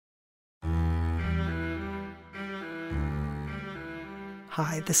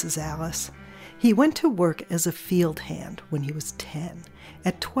Hi, this is Alice. He went to work as a field hand when he was 10.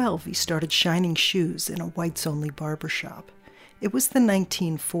 At 12, he started shining shoes in a whites-only barbershop. It was the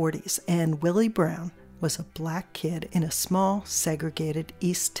 1940s, and Willie Brown was a black kid in a small, segregated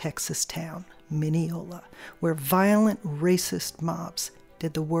East Texas town, Mineola, where violent, racist mobs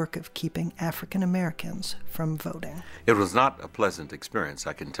did the work of keeping African Americans from voting. It was not a pleasant experience,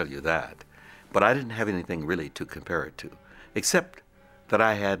 I can tell you that. But I didn't have anything really to compare it to, except that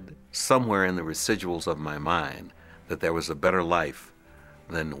I had somewhere in the residuals of my mind that there was a better life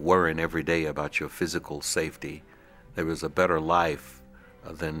than worrying every day about your physical safety. There was a better life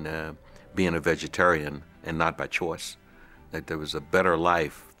than being a vegetarian and not by choice. That there was a better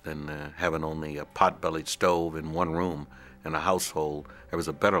life than having only a pot-bellied stove in one room in a household. There was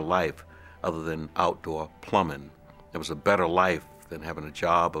a better life other than outdoor plumbing. There was a better life than having a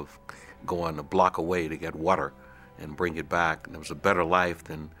job of going a block away to get water and bring it back. And there was a better life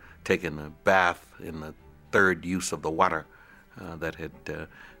than taking a bath in the third use of the water that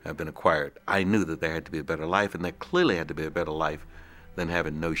had been acquired. I knew that there had to be a better life, and there clearly had to be a better life than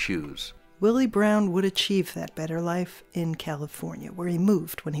having no shoes. Willie Brown would achieve that better life in California, where he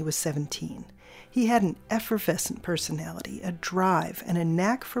moved when he was 17. He had an effervescent personality, a drive, and a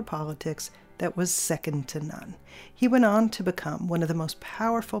knack for politics that was second to none. He went on to become one of the most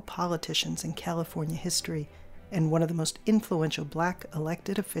powerful politicians in California history and one of the most influential black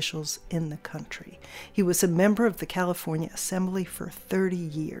elected officials in the country. He was a member of the California Assembly for 30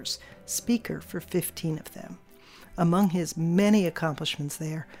 years, Speaker for 15 of them. Among his many accomplishments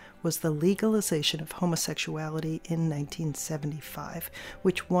there was the legalization of homosexuality in 1975,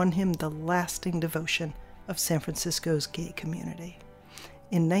 which won him the lasting devotion of San Francisco's gay community.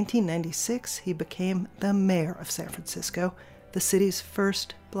 In 1996, he became the mayor of San Francisco, the city's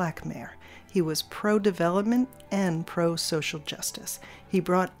first black mayor. He was pro-development and pro-social justice. He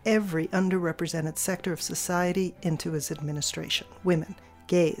brought every underrepresented sector of society into his administration: women,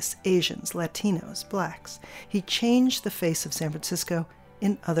 gays, Asians, Latinos, blacks. He changed the face of San Francisco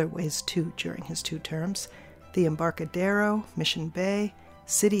in other ways too during his 2 terms. The Embarcadero, Mission Bay,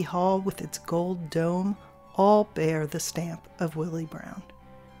 City Hall with its gold dome all bear the stamp of Willie Brown.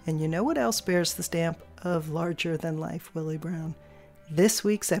 And you know what else bears the stamp of larger-than-life Willie Brown? This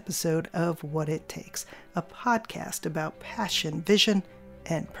week's episode of What It Takes, a podcast about passion, vision,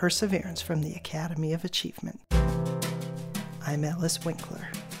 and perseverance from the Academy of Achievement. I'm Alice Winkler.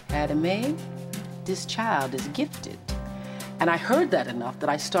 Adame, this child is gifted. And I heard that enough that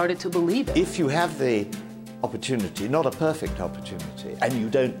I started to believe it. If you have the opportunity, not a perfect opportunity, and you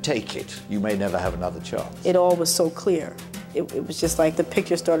don't take it, you may never have another chance. It all was so clear. It was just like the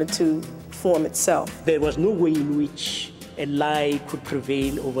picture started to form itself. There was no way in which a lie could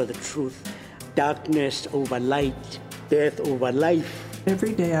prevail over the truth. Darkness over light, death over life.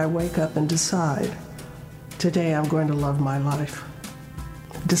 Every day I wake up and decide, today I'm going to love my life.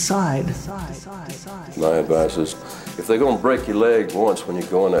 Decide. My advice is, if they're going to break your leg once when you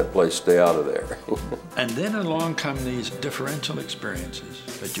go in that place, stay out of there. And then along come these differential experiences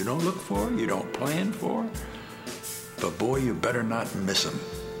that you don't look for, you don't plan for, but boy, you better not miss them.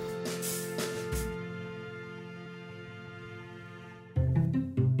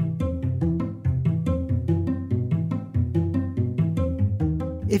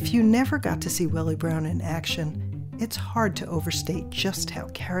 If you never got to see Willie Brown in action, it's hard to overstate just how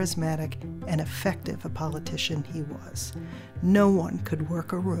charismatic and effective a politician he was. No one could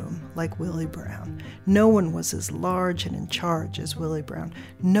work a room like Willie Brown. No one was as large and in charge as Willie Brown.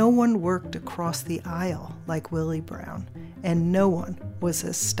 No one worked across the aisle like Willie Brown. And no one was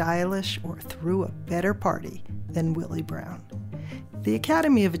as stylish or threw a better party than Willie Brown. The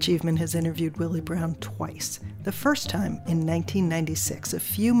Academy of Achievement has interviewed Willie Brown twice. The first time in 1996, a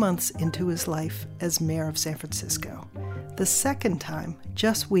few months into his life as mayor of San Francisco. The second time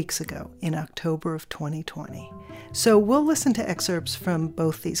just weeks ago in October of 2020. So we'll listen to excerpts from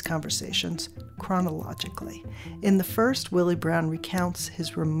both these conversations chronologically. In the first, Willie Brown recounts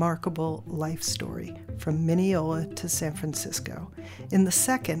his remarkable life story from Mineola to San Francisco. In the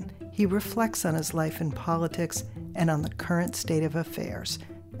second, he reflects on his life in politics and on the current state of affairs,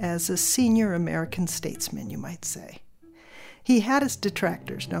 as a senior American statesman, you might say. He had his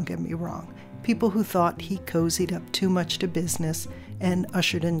detractors, don't get me wrong, people who thought he cozied up too much to business and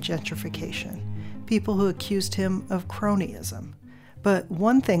ushered in gentrification, people who accused him of cronyism. But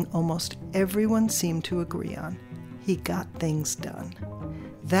one thing almost everyone seemed to agree on: he got things done.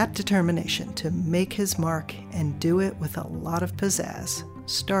 That determination to make his mark and do it with a lot of pizzazz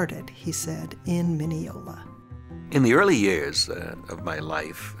started, he said, in Mineola. In the early years of my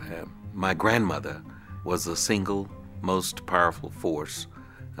life, my grandmother was a single most powerful force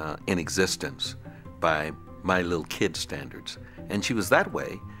in existence by my little kid standards. And she was that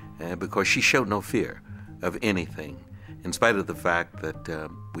way because she showed no fear of anything. In spite of the fact that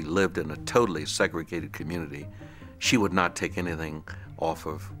we lived in a totally segregated community, she would not take anything off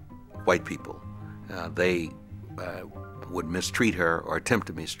of white people. They would mistreat her or attempt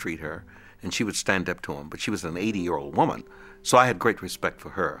to mistreat her, and she would stand up to them. But she was an 80-year-old woman, so I had great respect for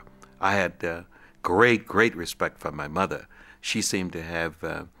her. I had great respect for my mother. She seemed to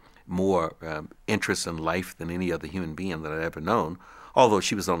have more interest in life than any other human being that I'd ever known, although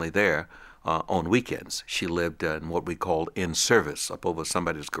she was only there on weekends. She lived in what we called in service up over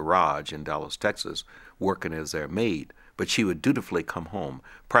somebody's garage in Dallas, Texas, working as their maid. But she would dutifully come home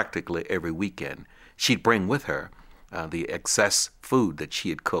practically every weekend. She'd bring with her the excess food that she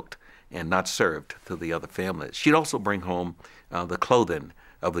had cooked and not served to the other families. She'd also bring home the clothing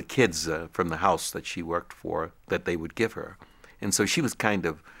of the kids from the house that she worked for that they would give her. And so she was kind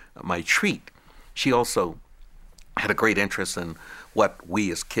of my treat. She also had a great interest in what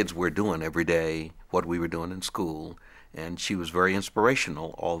we as kids were doing every day, what we were doing in school, and she was very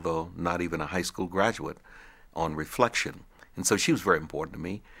inspirational, although not even a high school graduate, on reflection. And so she was very important to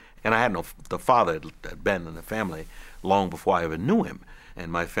me. And I had the father had been in the family long before I even knew him.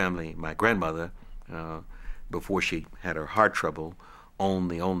 And my family, my grandmother, before she had her heart trouble,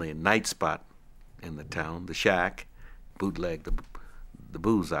 owned the only night spot in the town, the Shack, bootlegged the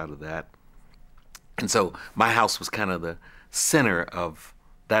booze out of that. And so my house was kind of the center of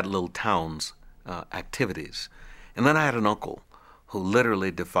that little town's activities. And then I had an uncle who literally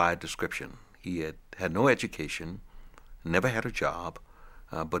defied description. He had no education, never had a job,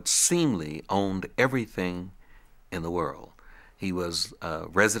 but seemingly owned everything in the world. He was a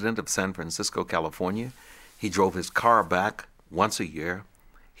resident of San Francisco, California. He drove his car back once a year.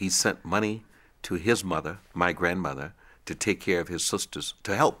 He sent money to his mother, my grandmother, to take care of his sisters,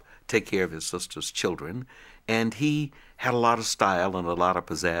 to help take care of his sister's children. And he had a lot of style and a lot of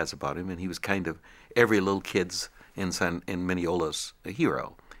pizzazz about him, and he was kind of every little kid's in Mineola's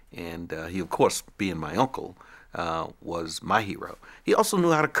hero. And he, of course, being my uncle, was my hero. He also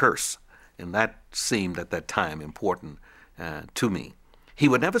knew how to curse, and that seemed at that time important to me. He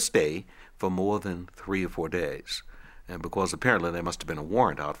would never stay for more than 3 or 4 days, because apparently there must have been a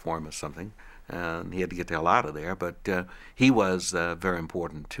warrant out for him or something, and he had to get the hell out of there, but he was very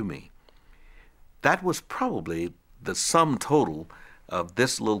important to me. That was probably the sum total of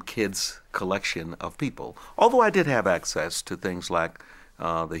this little kid's collection of people, although I did have access to things like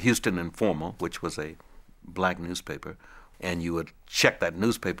the Houston Informer, which was a black newspaper, and you would check that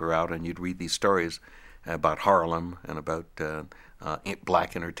newspaper out and you'd read these stories about Harlem and about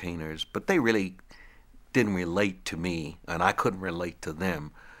black entertainers, but they really didn't relate to me, and I couldn't relate to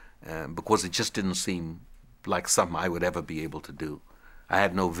them because it just didn't seem like something I would ever be able to do. I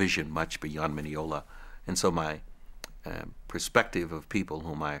had no vision much beyond Mineola, and so my perspective of people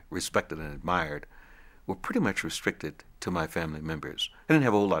whom I respected and admired were pretty much restricted to my family members. I didn't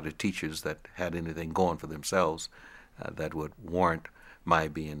have a whole lot of teachers that had anything going for themselves that would warrant my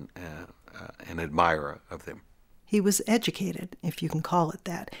being an admirer of them. He was educated, if you can call it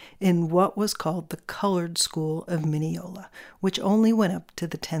that, in what was called the Colored School of Mineola, which only went up to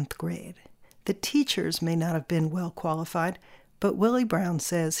the 10th grade. The teachers may not have been well qualified, but Willie Brown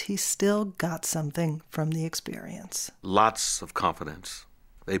says he still got something from the experience. Lots of confidence.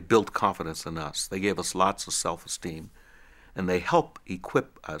 They built confidence in us. They gave us lots of self-esteem, and they helped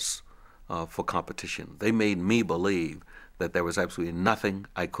equip us for competition. They made me believe that there was absolutely nothing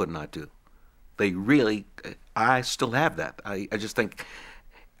I could not do. They really, I still have that. I just think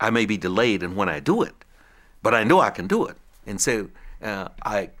I may be delayed in when I do it, but I know I can do it. And so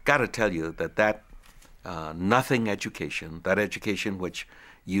I got to tell you that nothing education, that education which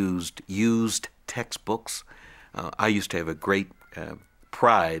used textbooks, I used to have a great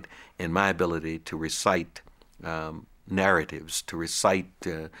pride in my ability to recite narratives, to recite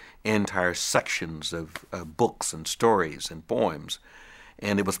entire sections of books and stories and poems.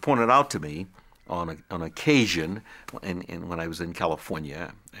 And it was pointed out to me on occasion when I was in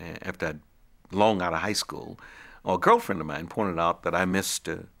California, after I'd long out of high school, a girlfriend of mine pointed out that I missed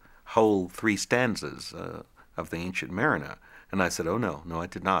whole 3 stanzas of the Ancient Mariner. And I said, oh, no, I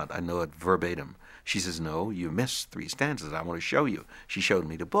did not. I know it verbatim. She says, no, you missed 3 stanzas. I want to show you. She showed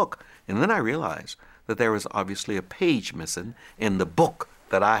me the book. And then I realized that there was obviously a page missing in the book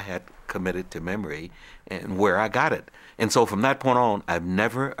that I had committed to memory and where I got it. And so from that point on, I've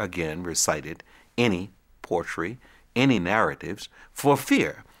never again recited any poetry, any narratives, for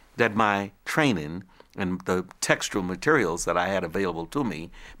fear that my training and the textual materials that I had available to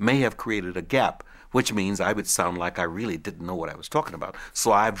me may have created a gap, which means I would sound like I really didn't know what I was talking about.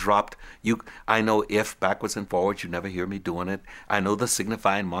 So I've dropped, I know if backwards and forwards, you never hear me doing it. I know the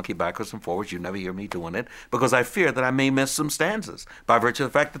signifying monkey backwards and forwards, you never hear me doing it, because I fear that I may miss some stanzas by virtue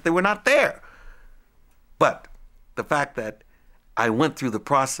of the fact that they were not there. But the fact that I went through the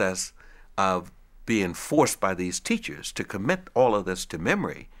process of being forced by these teachers to commit all of this to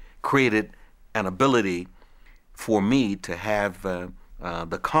memory created an ability for me to have the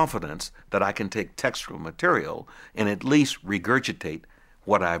confidence that I can take textual material and at least regurgitate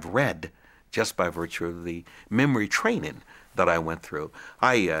what I've read just by virtue of the memory training that I went through.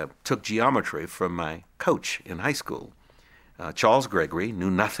 I took geometry from my coach in high school. Charles Gregory knew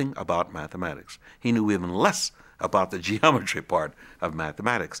nothing about mathematics. He knew even less about the geometry part of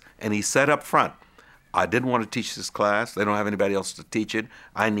mathematics. And he said up front, I didn't want to teach this class. They don't have anybody else to teach it.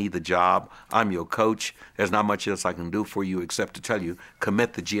 I need the job. I'm your coach. There's not much else I can do for you except to tell you,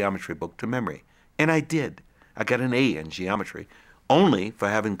 commit the geometry book to memory. And I did. I got an A in geometry only for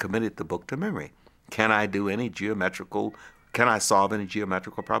having committed the book to memory. Can I solve any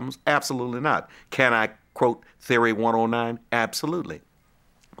geometrical problems? Absolutely not. Can I quote Theory 109? Absolutely.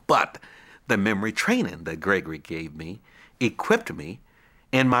 But the memory training that Gregory gave me equipped me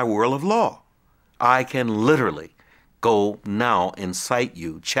in my world of law. I can literally go now and cite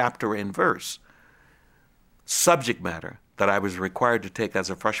you chapter and verse, subject matter that I was required to take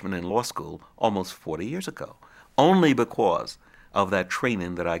as a freshman in law school almost 40 years ago, only because of that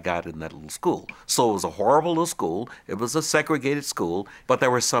training that I got in that little school. So it was a horrible little school. It was a segregated school, but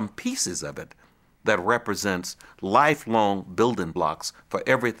there were some pieces of it that represents lifelong building blocks for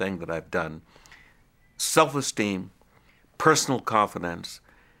everything that I've done. Self-esteem, personal confidence,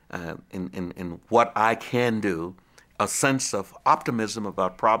 in what I can do, a sense of optimism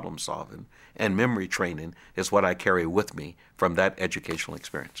about problem solving, and memory training is what I carry with me from that educational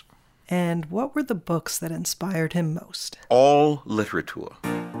experience. And what were the books that inspired him most? All literature.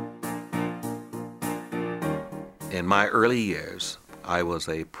 In my early years, I was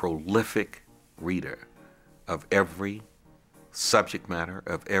a prolific reader of every subject matter,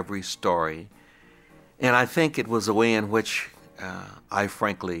 of every story, and I think it was a way in which I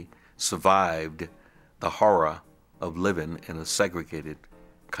frankly survived the horror of living in a segregated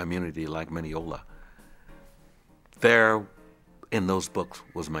community like Mineola. There, in those books,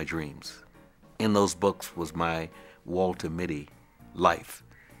 was my dreams. In those books was my Walter Mitty life.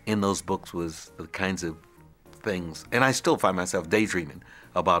 In those books was the kinds of things, and I still find myself daydreaming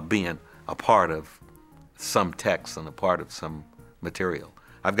about being a part of some text and a part of some material.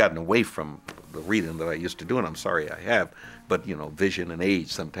 I've gotten away from the reading that I used to do, and I'm sorry I have, but vision and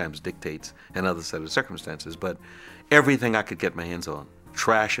age sometimes dictates another set of circumstances. But everything I could get my hands on,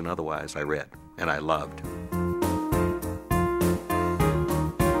 trash and otherwise, I read and I loved.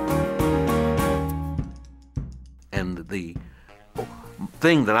 And the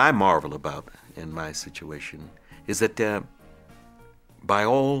thing that I marvel about in my situation is that by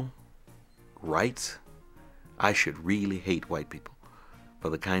all rights, I should really hate white people for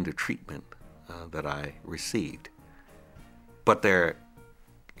the kind of treatment that I received. But at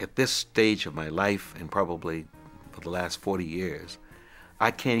this stage of my life, and probably for the last 40 years, I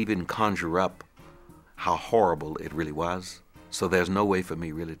can't even conjure up how horrible it really was. So there's no way for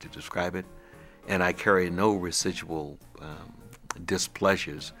me really to describe it. And I carry no residual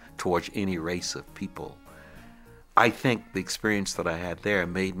displeasures towards any race of people. I think the experience that I had there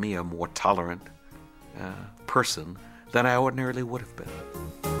made me a more tolerant person than I ordinarily would have been.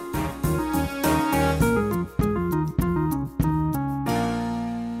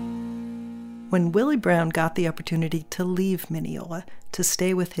 When Willie Brown got the opportunity to leave Mineola to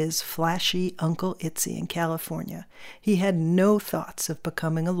stay with his flashy Uncle Itzy in California, he had no thoughts of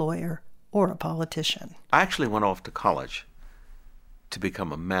becoming a lawyer or a politician. I actually went off to college to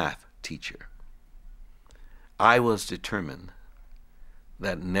become a math teacher. I was determined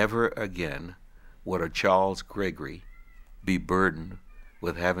that never again would a Charles Gregory be burdened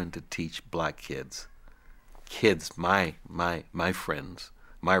with having to teach black kids, my friends,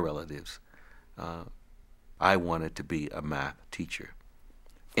 my relatives. I wanted to be a math teacher.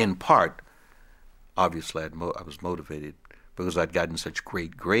 In part, obviously, I was motivated because I'd gotten such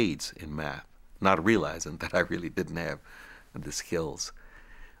great grades in math, not realizing that I really didn't have the skills.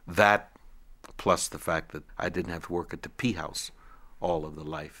 That, plus the fact that I didn't have to work at the pea house all of the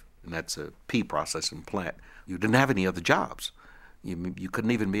life, and that's a pea processing plant. You didn't have any other jobs. You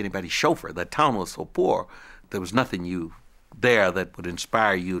couldn't even be anybody's chauffeur. That town was so poor, there was nothing there that would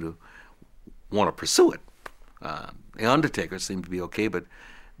inspire you to want to pursue it. The undertaker seemed to be okay, but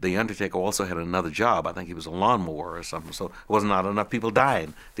the undertaker also had another job. I think he was a lawnmower or something, so it was not enough people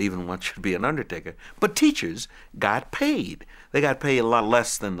dying to even want you to be an undertaker. But teachers got paid. They got paid a lot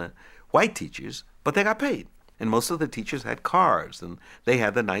less than the white teachers, but they got paid. And most of the teachers had cars, and they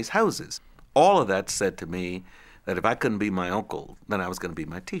had the nice houses. All of that said to me that if I couldn't be my uncle, then I was going to be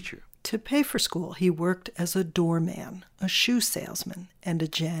my teacher. To pay for school, he worked as a doorman, a shoe salesman, and a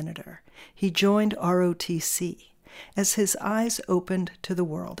janitor. He joined ROTC. As his eyes opened to the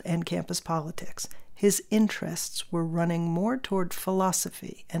world and campus politics, his interests were running more toward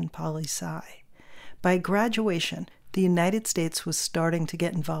philosophy and poli-sci. By graduation, the United States was starting to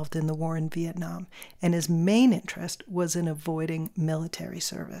get involved in the war in Vietnam, and his main interest was in avoiding military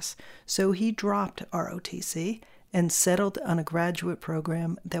service. So he dropped ROTC and settled on a graduate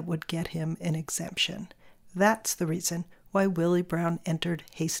program that would get him an exemption. That's the reason why Willie Brown entered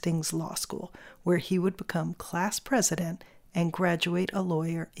Hastings Law School, where he would become class president and graduate a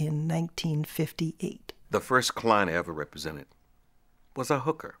lawyer in 1958. The first client I ever represented was a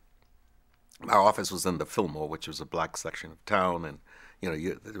hooker. My office was in the Fillmore, which was a black section of town, and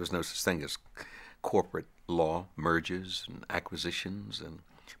there was no such thing as corporate law, mergers and acquisitions and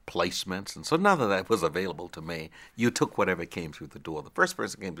placements, and so none of that was available to me. You took whatever came through the door. The first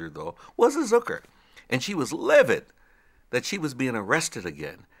person that came through the door was a hooker, and she was livid that she was being arrested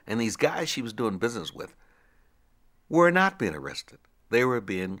again, and these guys she was doing business with were not being arrested. They were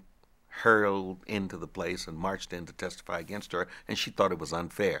being hurled into the place and marched in to testify against her, and she thought it was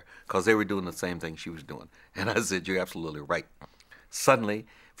unfair because they were doing the same thing she was doing. And I said, you're absolutely right. Suddenly,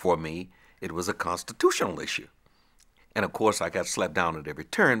 for me, it was a constitutional issue. And of course, I got slapped down at every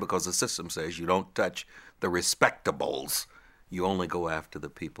turn because the system says you don't touch the respectables. You only go after the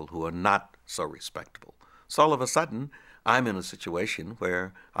people who are not so respectable. So all of a sudden, I'm in a situation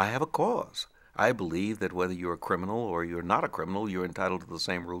where I have a cause. I believe that whether you're a criminal or you're not a criminal, you're entitled to the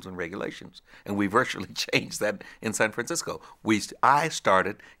same rules and regulations. And we virtually changed that in San Francisco. I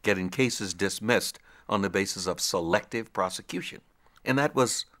started getting cases dismissed on the basis of selective prosecution. And that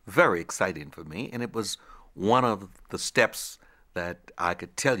was very exciting for me, and it was one of the steps that I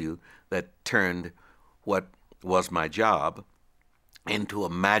could tell you that turned what was my job into a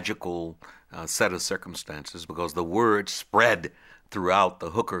magical set of circumstances, because the word spread throughout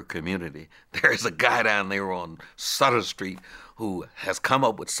the hooker community. There's a guy down there on Sutter Street who has come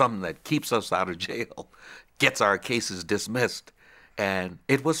up with something that keeps us out of jail, gets our cases dismissed. And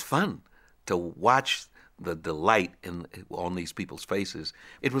it was fun to watch the delight on these people's faces.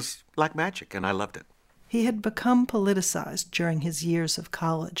 It was like magic, and I loved it. He had become politicized during his years of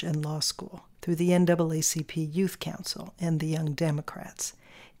college and law school through the NAACP Youth Council and the Young Democrats.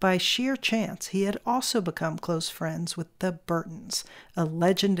 By sheer chance, he had also become close friends with the Burtons, a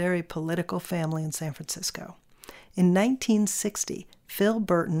legendary political family in San Francisco. In 1960, Phil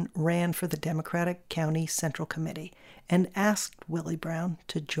Burton ran for the Democratic County Central Committee and asked Willie Brown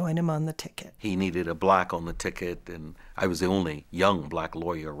to join him on the ticket. He needed a black on the ticket, and I was the only young black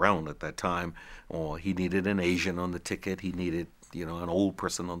lawyer around at that time. Or he needed an Asian on the ticket. He needed an old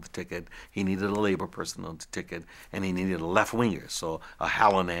person on the ticket. He needed a labor person on the ticket, and he needed a left-winger. So a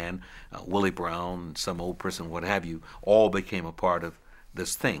Hallinan, Willie Brown, some old person, what have you, all became a part of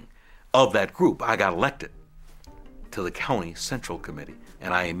this thing. Of that group, I got elected to the County Central Committee,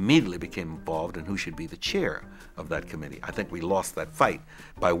 and I immediately became involved in who should be the chair of that committee. I think we lost that fight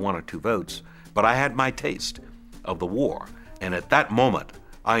by 1 or 2 votes, but I had my taste of the war, and at that moment,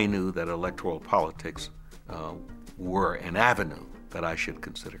 I knew that electoral politics were an avenue that I should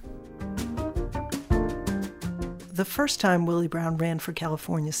consider. The first time Willie Brown ran for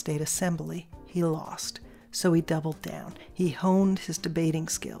California State Assembly, he lost. So he doubled down. He honed his debating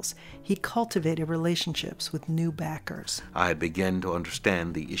skills. He cultivated relationships with new backers. I had begun to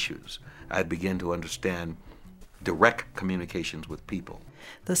understand the issues. I had begun to understand direct communications with people.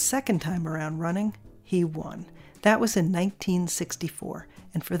 The second time around running, he won. That was in 1964,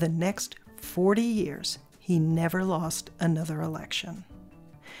 and for the next 40 years, he never lost another election.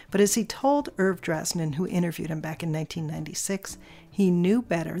 But as he told Irv Drasnin, who interviewed him back in 1996, he knew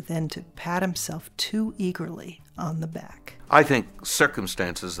better than to pat himself too eagerly on the back. I think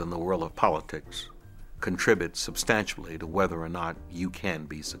circumstances in the world of politics contribute substantially to whether or not you can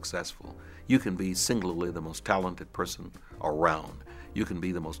be successful. You can be singularly the most talented person around. You can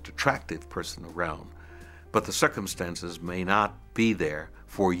be the most attractive person around. But the circumstances may not be there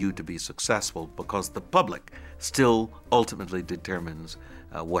for you to be successful, because the public still ultimately determines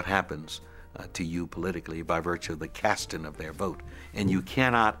what happens to you politically by virtue of the casting of their vote. And you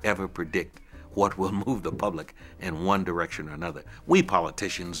cannot ever predict what will move the public in one direction or another. We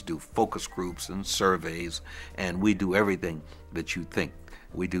politicians do focus groups and surveys, and we do everything that you think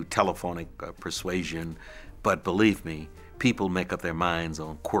We do telephonic persuasion, but believe me, people make up their minds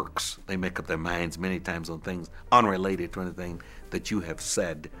on quirks. They make up their minds many times on things unrelated to anything that you have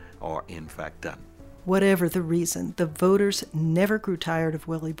said or in fact done. Whatever the reason, the voters never grew tired of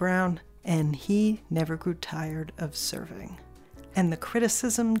Willie Brown, and he never grew tired of serving. And the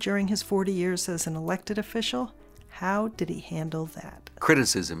criticism during his 40 years as an elected official, how did he handle that?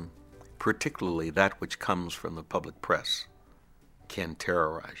 Criticism, particularly that which comes from the public press, can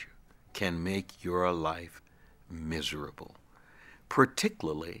terrorize you, can make your life miserable,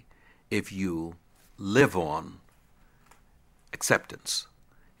 particularly if you live on acceptance.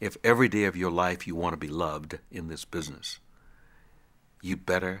 If every day of your life you want to be loved in this business, you'd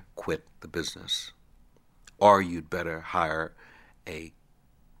better quit the business, or you'd better hire a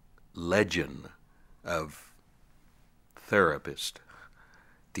legend of therapist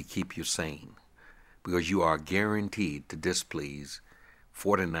to keep you sane, because you are guaranteed to displease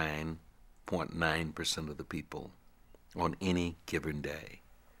 49.9% of the people on any given day.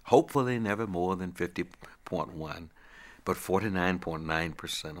 Hopefully never more than 50.1%, but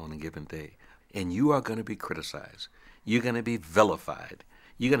 49.9% on a given day. And you are going to be criticized. You're going to be vilified.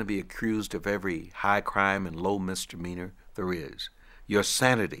 You're going to be accused of every high crime and low misdemeanor there is. Your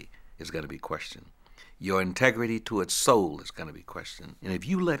sanity is going to be questioned. Your integrity to its soul is going to be questioned. And if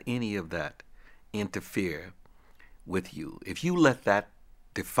you let any of that interfere with you, if you let that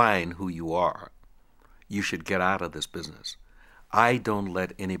define who you are, you should get out of this business. I don't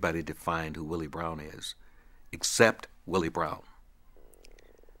let anybody define who Willie Brown is, except Willie Brown.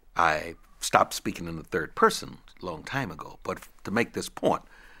 I stopped speaking in the third person a long time ago, but to make this point,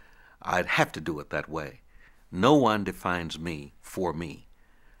 I'd have to do it that way. No one defines me for me.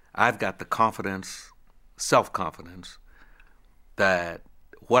 I've got the confidence, self-confidence, that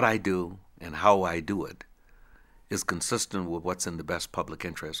what I do and how I do it is consistent with what's in the best public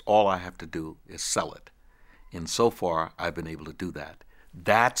interest. All I have to do is sell it. And so far, I've been able to do that.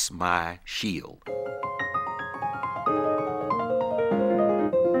 That's my shield.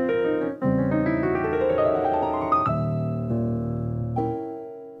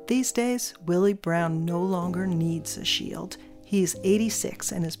 These days, Willie Brown no longer needs a shield. He's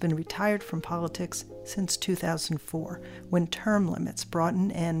 86 and has been retired from politics since 2004, when term limits brought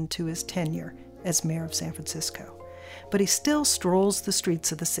an end to his tenure as mayor of San Francisco. But he still strolls the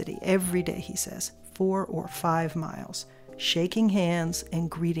streets of the city every day, he says, 4 or 5 miles, shaking hands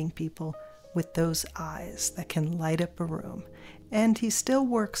and greeting people with those eyes that can light up a room. And he still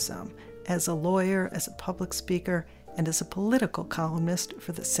works some as a lawyer, as a public speaker, and as a political columnist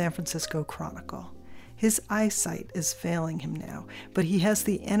for the San Francisco Chronicle. His eyesight is failing him now, but he has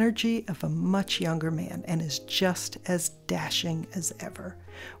the energy of a much younger man and is just as dashing as ever.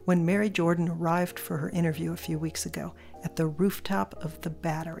 When Mary Jordan arrived for her interview a few weeks ago at the rooftop of The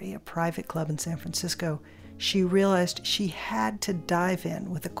Battery, a private club in San Francisco, she realized she had to dive in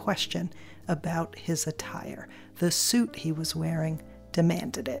with a question about his attire. The suit he was wearing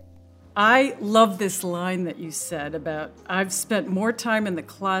demanded it. I love this line that you said about, I've spent more time in the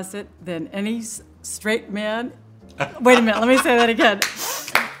closet than any straight man. Wait a minute, let me say that again.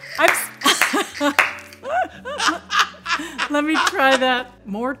 Let me try that.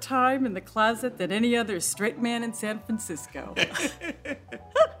 More time in the closet than any other straight man in San Francisco.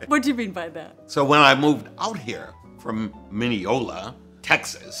 What do you mean by that? So when I moved out here from Mineola,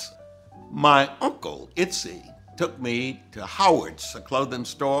 Texas, my uncle, Itzy, took me to Howard's, a clothing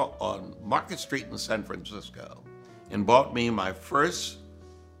store on Market Street in San Francisco, and bought me my first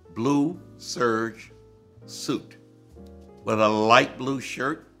blue serge suit with a light blue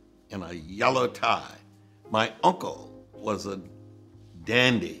shirt and a yellow tie. My uncle was a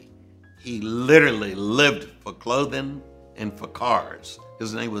dandy. He literally lived for clothing and for cars.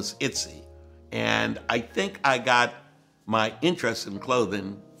 His name was Itzy. And I think I got my interest in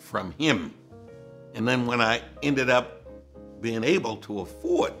clothing from him. And then when I ended up being able to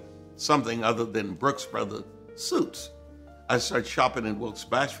afford something other than Brooks Brothers suits, I started shopping in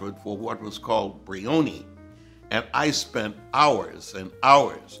Wilkes-Bashford for what was called Brioni. And I spent hours and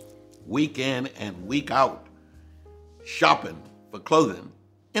hours, week in and week out, shopping for clothing.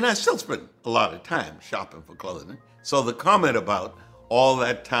 And I still spend a lot of time shopping for clothing. So the comment about all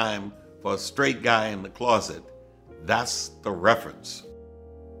that time for a straight guy in the closet, that's the reference.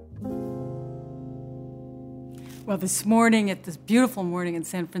 Well, this morning, at this beautiful morning in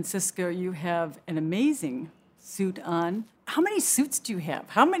San Francisco, you have an amazing suit on. How many suits do you have?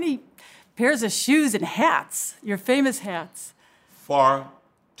 How many pairs of shoes and hats, your famous hats? Far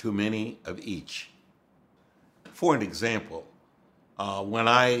too many of each. For an example, when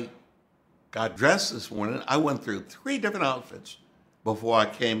I got dressed this morning, I went through 3 different outfits before I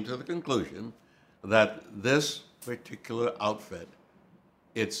came to the conclusion that this particular outfit,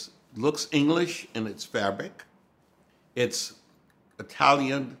 it looks English in its fabric. It's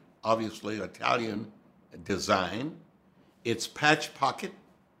Italian, obviously Italian design. It's patch pocket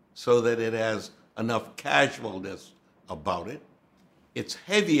so that it has enough casualness about it. It's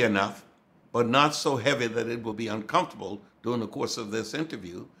heavy enough, but not so heavy that it will be uncomfortable during the course of this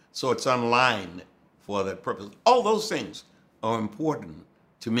interview. So it's online for that purpose. All those things are important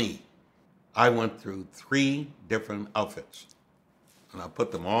to me. I went through 3 different outfits, and I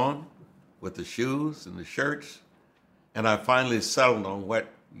put them on with the shoes and the shirts, and I finally settled on what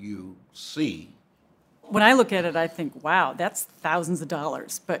you see. When I look at it, I think, wow, that's thousands of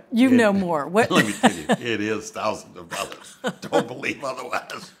dollars, but you know more. What? Let me tell you, it is thousands of dollars. Don't believe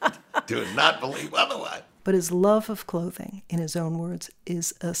otherwise. Do not believe otherwise. But his love of clothing, in his own words,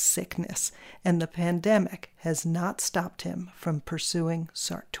 is a sickness, and the pandemic has not stopped him from pursuing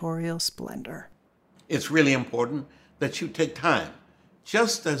sartorial splendor. It's really important that you take time,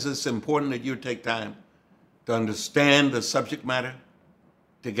 just as it's important that you take time to understand the subject matter,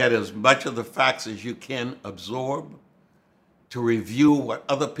 to get as much of the facts as you can absorb, to review what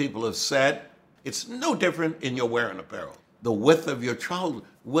other people have said. It's no different in your wearing apparel. The width of your trousers,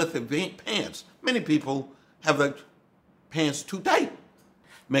 width of your pants. Many people have the pants too tight.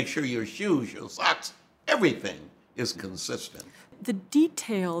 Make sure your shoes, your socks, everything is consistent. The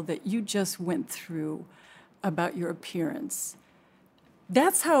detail that you just went through about your appearance,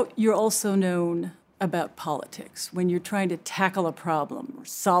 that's how you're also known about politics, when you're trying to tackle a problem or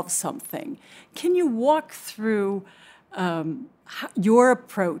solve something. Can you walk through your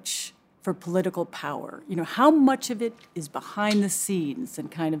approach for political power? You know, how much of it is behind the scenes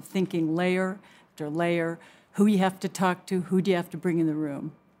and kind of thinking layer after layer, who you have to talk to, who do you have to bring in the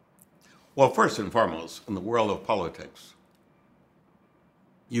room? Well, first and foremost, in the world of politics,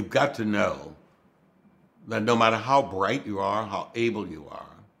 you've got to know that no matter how bright you are, how able you are,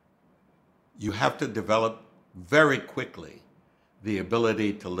 you have to develop very quickly the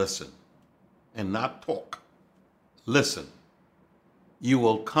ability to listen and not talk. Listen. You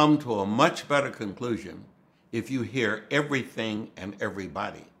will come to a much better conclusion if you hear everything and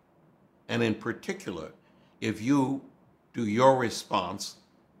everybody. And in particular, if you do your response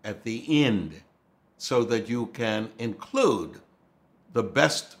at the end so that you can include the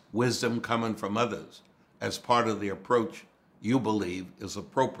best wisdom coming from others as part of the approach you believe is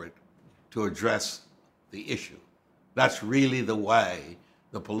appropriate to address the issue. That's really the way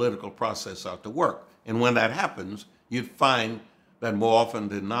the political process ought to work. And when that happens, you'd find that more often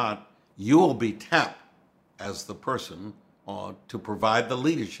than not, you will be tapped as the person to provide the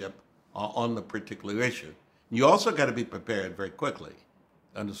leadership on the particular issue. You also got to be prepared very quickly.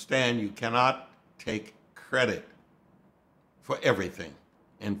 Understand you cannot take credit for everything.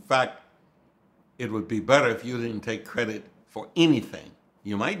 In fact, it would be better if you didn't take credit for anything.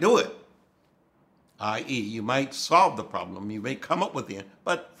 You might do it, i.e., you might solve the problem, you may come up with the end,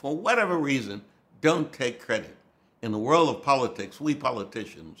 but for whatever reason, don't take credit. In the world of politics, we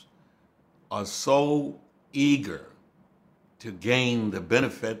politicians are so eager to gain the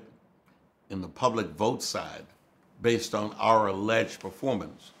benefit in the public vote side based on our alleged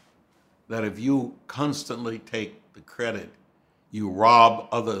performance that if you constantly take the credit, you rob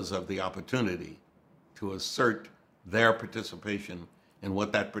others of the opportunity to assert their participation in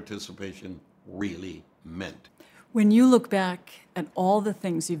what that participation really meant. When you look back at all the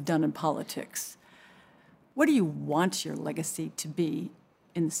things you've done in politics, what do you want your legacy to be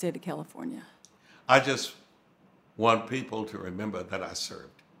in the state of California? I just want people to remember that I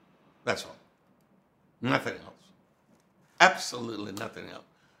served. That's all. Nothing else. Absolutely nothing else.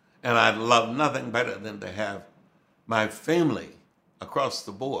 And I'd love nothing better than to have my family across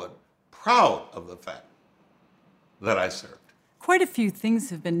the board proud of the fact that I served. Quite a few things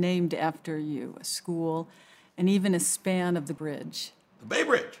have been named after you, a school, and even a span of the bridge. The Bay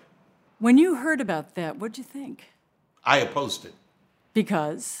Bridge. When you heard about that, what'd you think? I opposed it.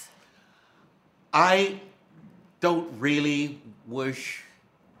 Because? I don't really wish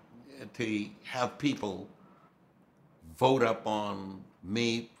to have people vote up on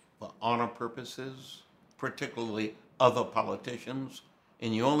me for honor purposes, particularly other politicians,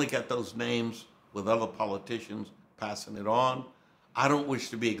 and you only get those names with other politicians passing it on. I don't wish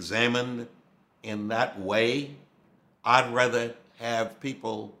to be examined in that way. I'd rather have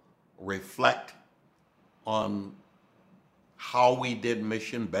people reflect on how we did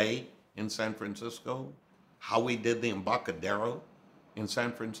Mission Bay in San Francisco, how we did the Embarcadero in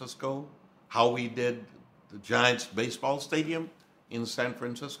San Francisco, how we did the Giants baseball stadium in San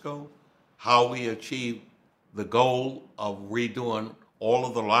Francisco, how we achieved the goal of redoing all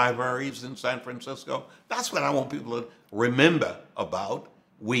of the libraries in San Francisco. That's what I want people to remember about.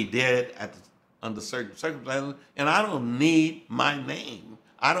 We did under certain circumstances, and I don't need my name.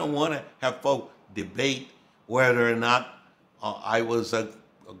 I don't want to have folk debate whether or not I was a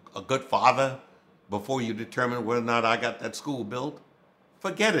good father before you determine whether or not I got that school built.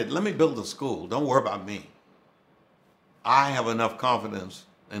 Forget it. Let me build a school. Don't worry about me. I have enough confidence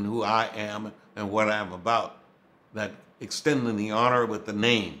in who I am and what I am about that extending the honor with the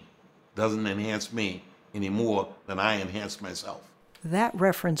name doesn't enhance me any more than I enhance myself. That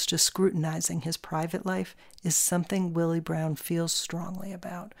reference to scrutinizing his private life is something Willie Brown feels strongly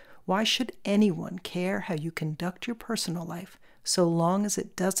about. Why should anyone care how you conduct your personal life so long as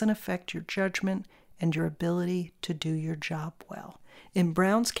it doesn't affect your judgment and your ability to do your job well? In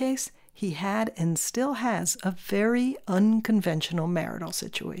Brown's case, he had and still has a very unconventional marital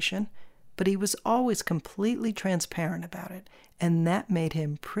situation, but he was always completely transparent about it, and that made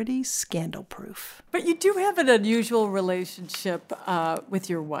him pretty scandal-proof. But you do have an unusual relationship with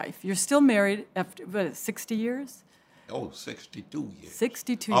your wife. You're still married after, 60 years? Oh, 62 years.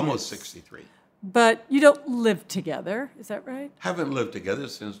 62 Almost years. 63. But you don't live together, is that right? Haven't lived together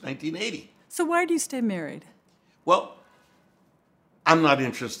since 1980. So why do you stay married? Well, I'm not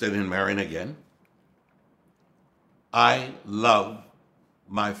interested in marrying again. I love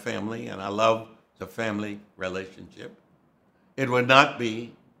my family, and I love the family relationship. It would not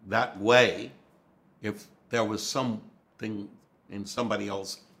be that way if there was something and somebody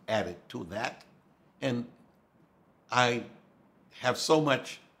else added to that. And I have so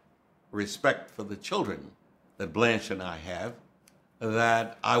much respect for the children that Blanche and I have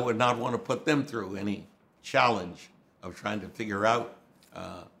that I would not want to put them through any challenge of trying to figure out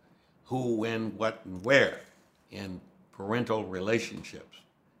who, when, what, and where in parental relationships.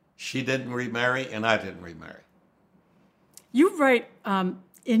 She didn't remarry, and I didn't remarry. You write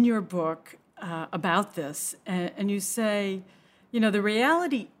in your book about this, and you say, the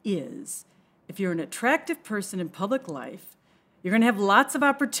reality is, if you're an attractive person in public life, you're going to have lots of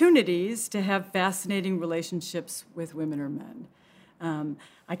opportunities to have fascinating relationships with women or men.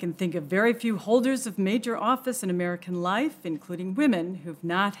 I can think of very few holders of major office in American life, including women, who've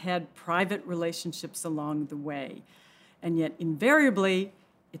not had private relationships along the way. And yet, invariably,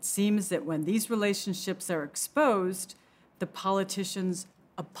 it seems that when these relationships are exposed, the politicians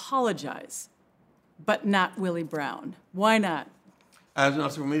apologize, but not Willie Brown. Why not? There's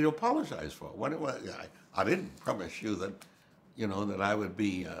nothing for me to apologize for. I didn't promise you that, that I would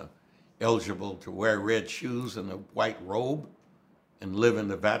be eligible to wear red shoes and a white robe and live in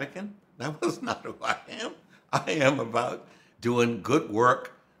the Vatican. That was not who I am. I am about doing good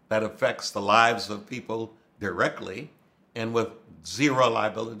work that affects the lives of people directly and with zero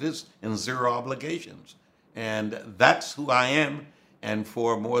liabilities and zero obligations. And that's who I am. And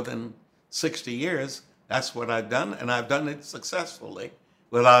for more than 60 years, that's what I've done. And I've done it successfully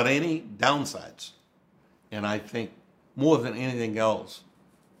without any downsides. And I think more than anything else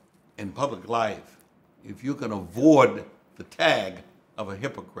in public life, if you can avoid the tag of a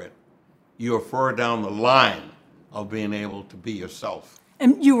hypocrite, you're further down the line of being able to be yourself.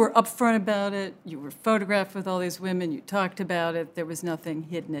 And you were upfront about it. You were photographed with all these women. You talked about it. There was nothing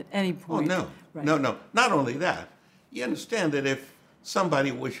hidden at any point. Oh, no. Right. No. Not only that, you understand that if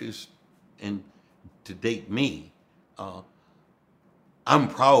somebody wishes to date me, I'm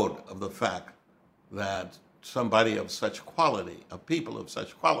proud of the fact that somebody of such quality, of people of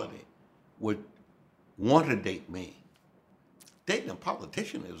such quality, would want to date me. Dating a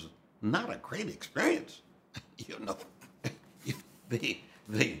politician is not a great experience.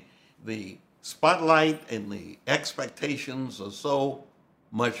 The spotlight and the expectations are so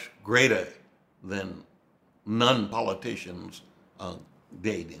much greater than non-politicians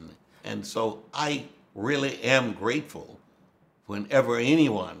dating. And so I really am grateful whenever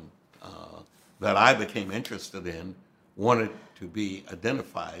anyone that I became interested in wanted to be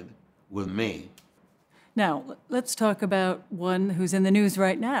identified with me. Now, let's talk about one who's in the news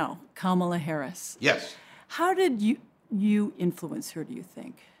right now, Kamala Harris. Yes. How did you influence her, do you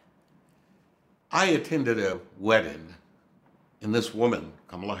think? I attended a wedding, and this woman,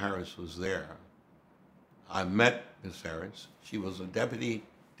 Kamala Harris, was there. I met Ms. Harris. She was a deputy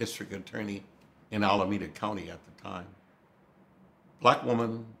district attorney in Alameda County at the time. Black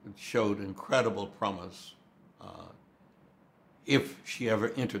woman showed incredible promise if she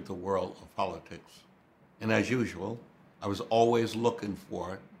ever entered the world of politics. And as usual, I was always looking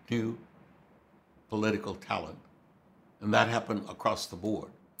for new political talent. And that happened across the board.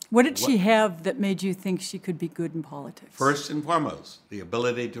 What did she have that made you think she could be good in politics? First and foremost, the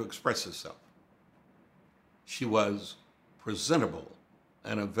ability to express herself. she was presentable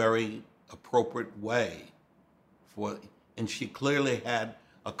in a very appropriate way and she clearly had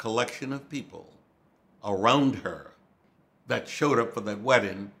a collection of people around her that showed up for that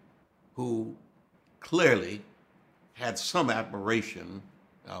wedding who clearly had some admiration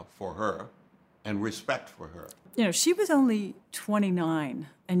for her and respect for her. You know, she was only 29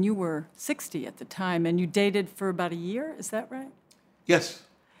 and you were 60 at the time, and you dated for about a year, is that right? Yes.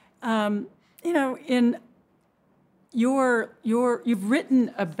 You know, in you've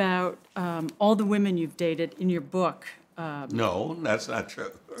written about all the women you've dated in your book. No, that's not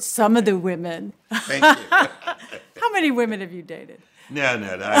true. Some of the women. Thank you. How many women have you dated? No, I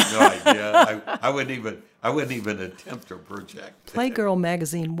have no idea. I wouldn't even attempt to project. Playgirl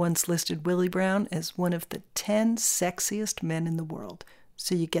magazine once listed Willie Brown as one of the 10 sexiest men in the world,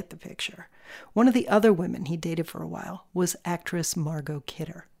 so you get the picture. One of the other women he dated for a while was actress Margot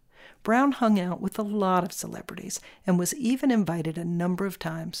Kidder. Brown hung out with a lot of celebrities and was even invited a number of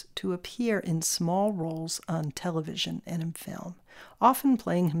times to appear in small roles on television and in film, often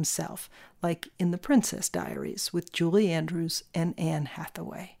playing himself, like in The Princess Diaries with Julie Andrews and Anne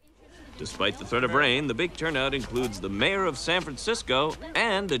Hathaway. Despite the threat of rain, the big turnout includes the mayor of San Francisco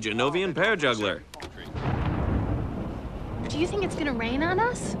and a Genovian pear juggler. Do you think it's gonna rain on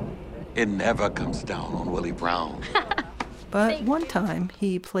us? It never comes down on Willie Brown. But one time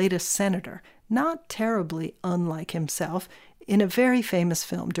he played a senator, not terribly unlike himself, in a very famous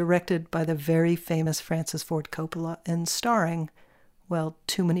film directed by the very famous Francis Ford Coppola and starring, well,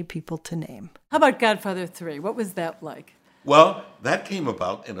 too many people to name. How about Godfather 3? What was that like? Well, that came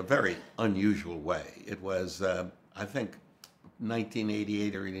about in a very unusual way. It was, I think,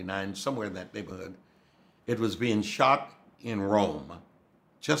 1988 or 89, somewhere in that neighborhood. It was being shot in Rome,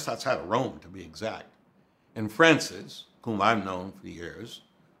 just outside of Rome, to be exact. And Francis, whom I've known for years,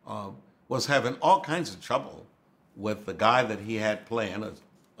 was having all kinds of trouble with the guy that he had playing,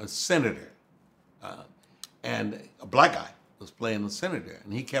 a senator. And a black guy was playing the senator.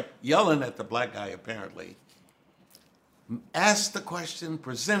 And he kept yelling at the black guy, apparently. Ask the question,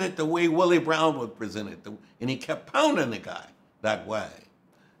 present it the way Willie Brown would present it. And he kept pounding the guy that way.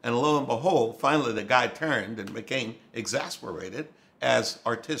 And lo and behold, finally the guy turned and became exasperated, as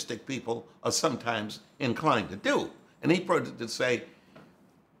artistic people are sometimes inclined to do. And he started to say,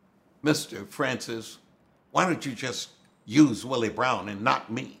 Mr. Francis, why don't you just use Willie Brown and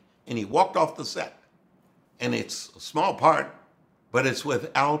not me? And he walked off the set. And it's a small part, but it's with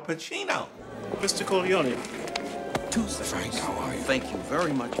Al Pacino. Mr. Corleone. Tuesday. Frank, how are you? Thank you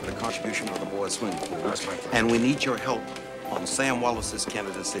very much for the contribution of the boys' swimming pool. And we need your help on Sam Wallace's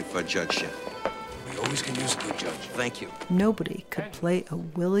candidacy for judgeship. We always can use a good judge. Thank you. Nobody could play a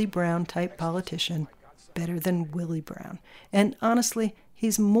Willie Brown-type politician better than Willie Brown. And honestly,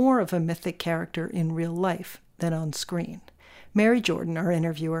 he's more of a mythic character in real life than on screen. Mary Jordan, our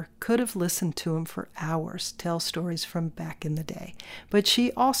interviewer, could have listened to him for hours tell stories from back in the day, but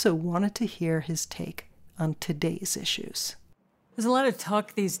she also wanted to hear his take on today's issues. There's a lot of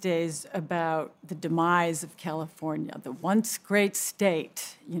talk these days about the demise of California, the once great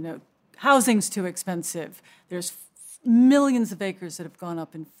state. You know, housing's too expensive. There's millions of acres that have gone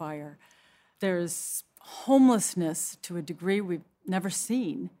up in fire. There's homelessness to a degree we've never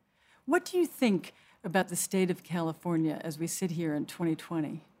seen. What do you think about the state of California as we sit here in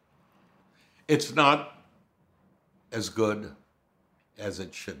 2020? It's not as good as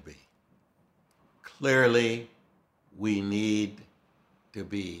it should be. Clearly, we need to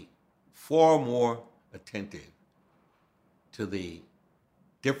be far more attentive to the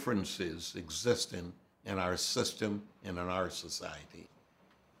differences existing in our system and in our society.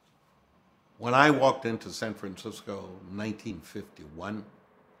 When I walked into San Francisco in 1951,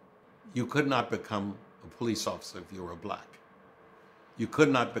 you could not become a police officer if you were black. You could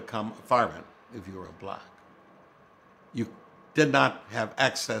not become a fireman if you were black. You did not have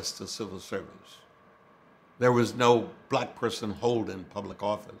access to civil service. There was no black person holding public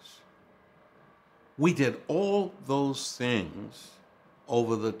office. We did all those things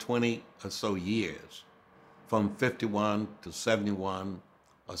over the 20 or so years, from 51 to 71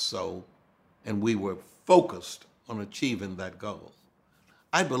 or so, and we were focused on achieving that goal.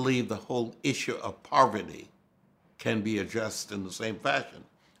 I believe the whole issue of poverty can be addressed in the same fashion.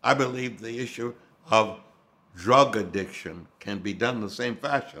 I believe the issue of drug addiction can be done in the same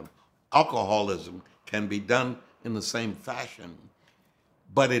fashion. Alcoholism can be done in the same fashion.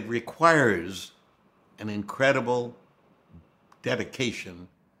 But it requires an incredible dedication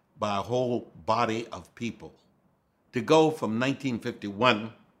by a whole body of people. To go from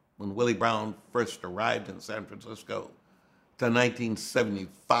 1951, when Willie Brown first arrived in San Francisco, to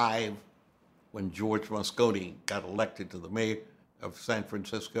 1975, when George Moscone got elected to the mayor of San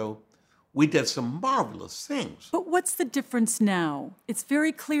Francisco. We did some marvelous things. But what's the difference now? It's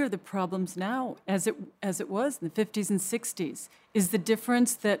very clear the problems now, as it was in the 50s and 60s. Is the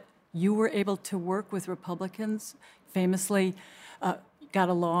difference that you were able to work with Republicans, famously got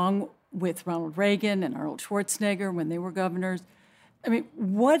along with Ronald Reagan and Arnold Schwarzenegger when they were governors? I mean,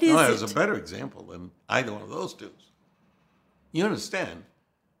 what is it? There's a better example than either one of those two. You understand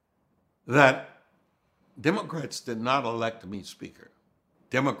that Democrats did not elect me Speaker.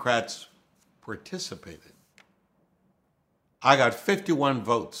 Democrats participated. I got 51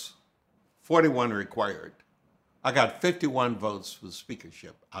 votes, 41 required. I got 51 votes for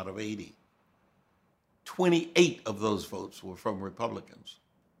speakership out of 80. 28 of those votes were from Republicans.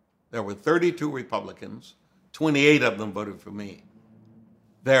 There were 32 Republicans, 28 of them voted for me.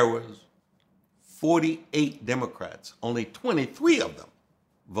 There was 48 Democrats, only 23 of them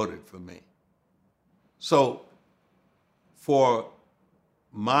voted for me. So for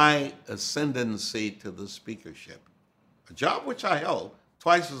my ascendancy to the speakership, a job which I held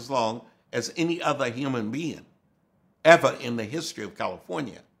twice as long as any other human being ever in the history of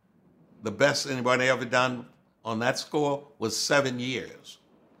California, the best anybody ever done on that score was 7 years.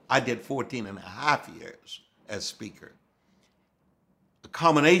 I did 14 and a half years as Speaker. A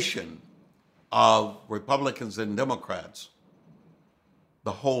combination of Republicans and Democrats,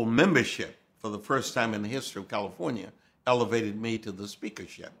 the whole membership for the first time in the history of California elevated me to the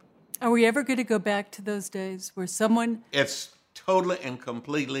speakership. Are we ever going to go back to those days where someone... It's totally and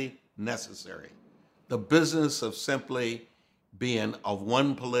completely necessary. The business of simply being of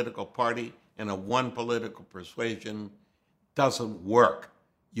one political party and of one political persuasion doesn't work.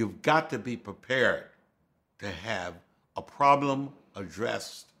 You've got to be prepared to have a problem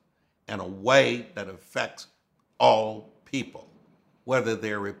addressed in a way that affects all people, whether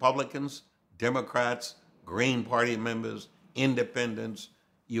they're Republicans, Democrats, Green Party members, independents.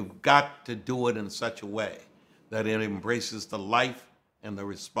 You've got to do it in such a way that it embraces the life and the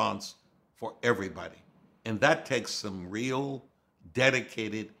response for everybody. And that takes some real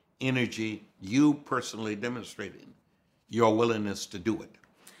dedicated energy, you personally demonstrating your willingness to do it.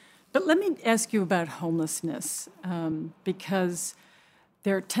 But let me ask you about homelessness, because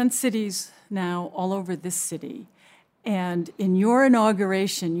there are 10 cities now all over this city. And in your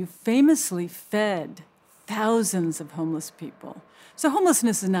inauguration, you famously fed thousands of homeless people. So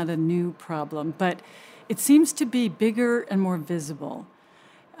homelessness is not a new problem, but it seems to be bigger and more visible.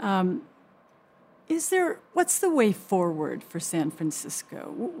 What's the way forward for San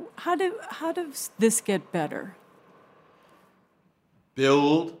Francisco? How does this get better?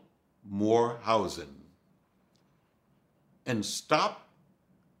 Build more housing and stop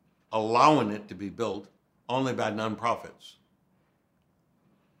allowing it to be built only by nonprofits.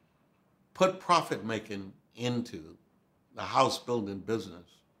 Put profit making into the house building business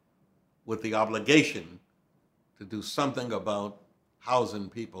with the obligation to do something about housing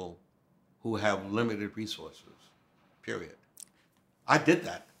people who have limited resources, period. I did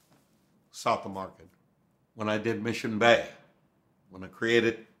that, South of Market, when I did Mission Bay, when I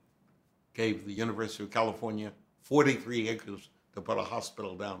gave the University of California 43 acres to put a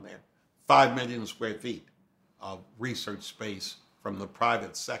hospital down there, 5 million square feet of research space from the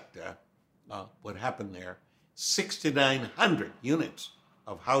private sector. What happened there, 6,900 units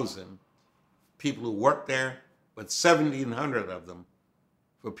of housing, people who work there, but 1,700 of them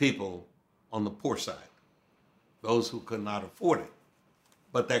for people on the poor side, those who could not afford it.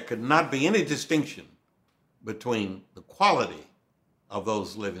 But there could not be any distinction between the quality of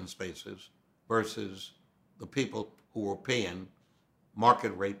those living spaces versus the people who were paying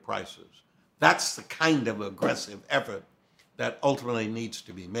market rate prices. That's the kind of aggressive effort that ultimately needs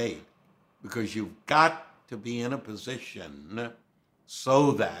to be made, because you've got to be in a position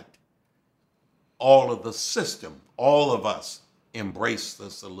so that all of the system, all of us, embrace the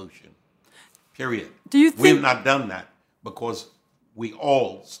solution. Period. We've not done that because we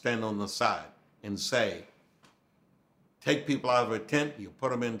all stand on the side and say, take people out of a tent, you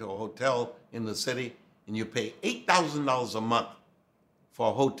put them into a hotel in the city, and you pay $8,000 a month for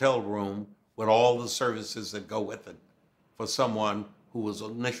a hotel room with all the services that go with it for someone who was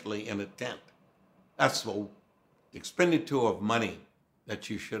initially in a tent. That's the expenditure of money that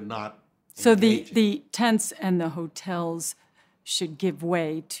you should not So the tents and the hotels should give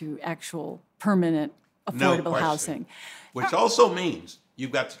way to actual permanent affordable housing. Which also means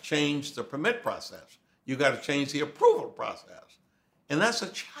you've got to change the permit process. You've got to change the approval process. And that's a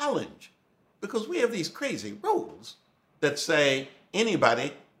challenge because we have these crazy rules that say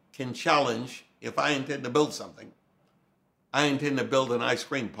anybody can challenge if I intend to build something. I intend to build an ice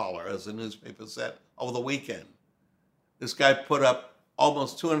cream parlor, as the newspaper said, over the weekend. This guy put up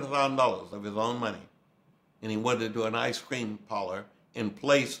almost $200,000 of his own money, and he wanted to do an ice cream parlor in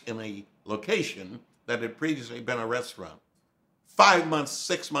a location that had previously been a restaurant. 5 months,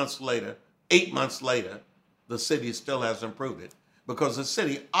 6 months later, 8 months later, the city still hasn't approved it because the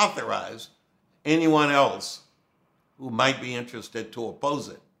city authorized anyone else who might be interested to oppose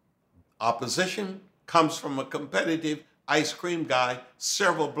it. Opposition comes from a competitive ice cream guy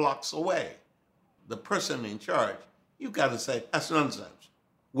several blocks away. The person in charge, you've got to say, that's nonsense.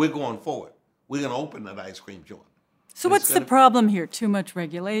 We're going forward. We're going to open that ice cream joint. So what's the problem here? Too much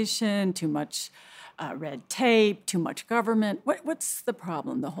regulation, too much red tape, too much government? What's the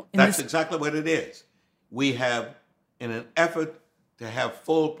problem? That's exactly what it is. We have, in an effort to have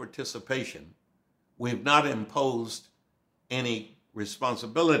full participation, we've not imposed any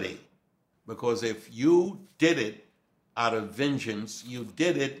responsibility, because if you did it out of vengeance, you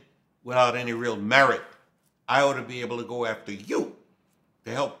did it without any real merit, I ought to be able to go after you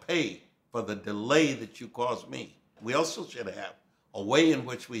to help pay for the delay that you caused me. We also should have a way in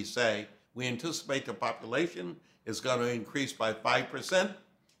which we say, we anticipate the population is going to increase by 5%.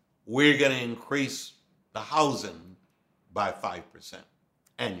 We're going to increase the housing by 5%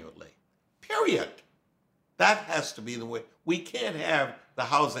 annually. Period. That has to be the way. We can't have the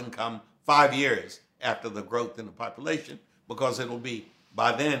housing come 5 years after the growth in the population, because it'll be,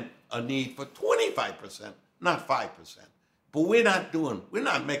 by then, a need for 25%, not 5%. But we're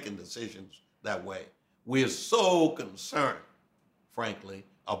not making decisions that way. We're so concerned, frankly,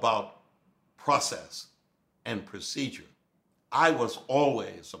 about process and procedure. I was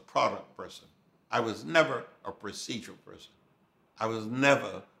always a product person. I was never a procedural person. I was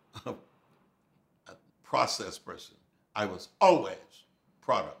never a process person. I was always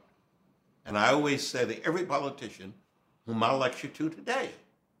product. And I always said to every politician whom I lecture to today,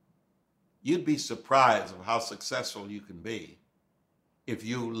 you'd be surprised of how successful you can be if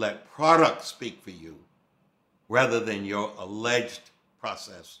you let product speak for you rather than your alleged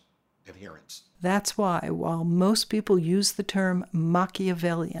process adherence. That's why, while most people use the term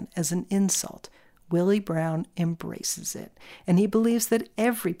Machiavellian as an insult, Willie Brown embraces it, and he believes that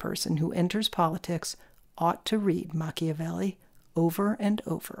every person who enters politics ought to read Machiavelli over and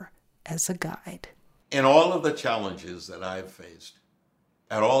over as a guide. In all of the challenges that I've faced,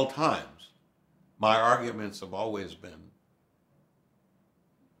 at all times, my arguments have always been,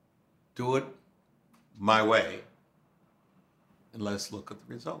 do it my way, and let's look at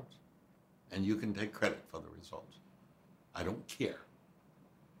the results. And you can take credit for the results. I don't care.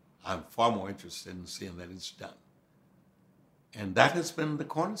 I'm far more interested in seeing that it's done. And that has been the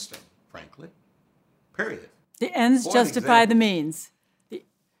cornerstone, frankly. Period. The ends justify the means.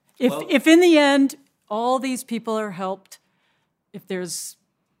 If in the end all these people are helped, if there's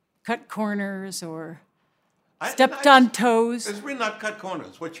cut corners or stepped on toes. It's really not cut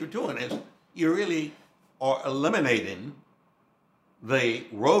corners. What you're doing is you really are eliminating the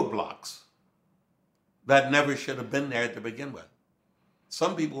roadblocks that never should have been there to begin with.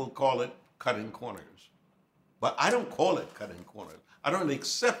 Some people will call it cutting corners, but I don't call it cutting corners. I don't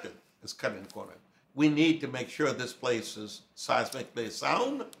accept it as cutting corners. We need to make sure this place is seismically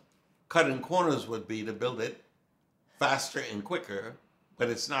sound. Cutting corners would be to build it faster and quicker, but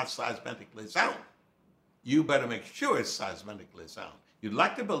it's not seismically sound. You better make sure it's seismically sound. You'd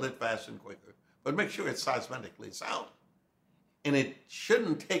like to build it faster and quicker, but make sure it's seismically sound. And it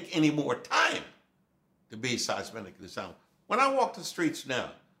shouldn't take any more time to be seismically sound. When I walk the streets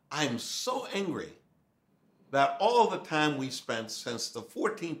now, I'm so angry that all the time we spent since the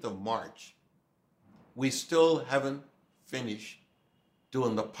 14th of March, we still haven't finished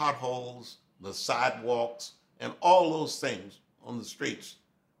doing the potholes, the sidewalks, and all those things on the streets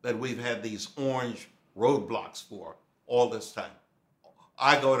that we've had these orange roadblocks for all this time.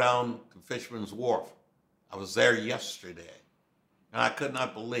 I go down to Fisherman's Wharf. I was there yesterday, and I could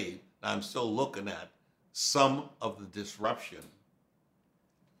not believe that I'm still looking at some of the disruption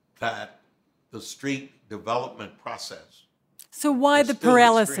that the street development process. So why the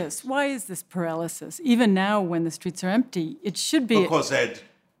paralysis? Why is this paralysis? Even now when the streets are empty, it should be. Because there's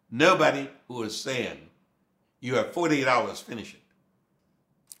nobody who is saying, you have 48 hours, finish it.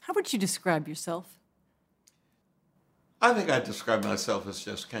 How would you describe yourself? I think I describe myself as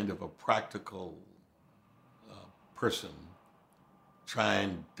just kind of a practical person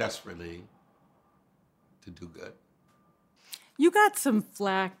trying desperately to do good. You got some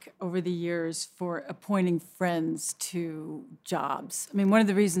flack over the years for appointing friends to jobs. I mean, one of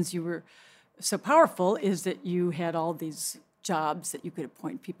the reasons you were so powerful is that you had all these jobs that you could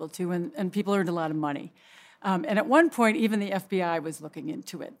appoint people to, and people earned a lot of money. And at one point, even the FBI was looking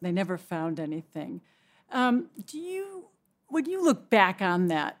into it. They never found anything. When you look back on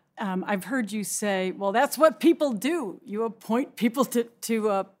that, I've heard you say, well, that's what people do. You appoint people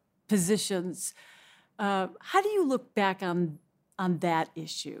to positions. How do you look back on that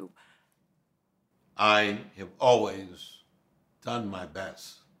issue? I have always done my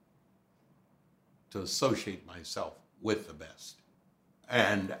best to associate myself with the best.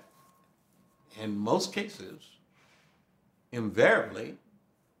 And in most cases, invariably,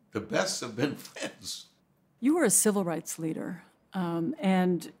 the best have been friends. You were a civil rights leader,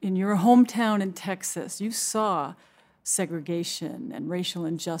 and in your hometown in Texas, you saw segregation and racial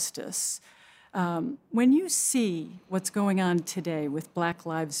injustice. When you see what's going on today with Black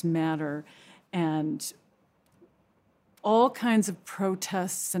Lives Matter and all kinds of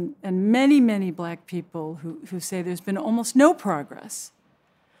protests and many, many Black people who say there's been almost no progress,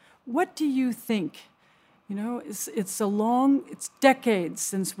 what do you think? You know, it's decades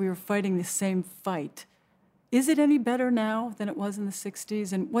since we were fighting the same fight. Is it any better now than it was in the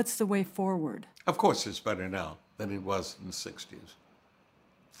 60s? And what's the way forward? Of course it's better now than it was in the 60s.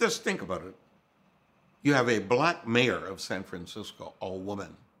 Just think about it. You have a Black mayor of San Francisco, a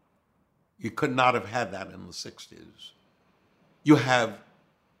woman. You could not have had that in the 60s. You have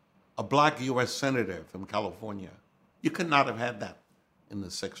a Black U.S. senator from California. You could not have had that in the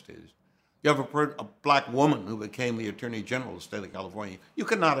 60s. You have a Black woman who became the Attorney General of the state of California. You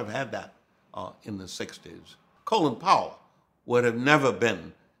could not have had that in the 60s. Colin Powell would have never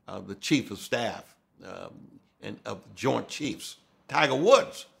been the chief of staff and of Joint Chiefs. Tiger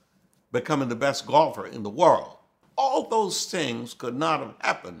Woods becoming the best golfer in the world. All those things could not have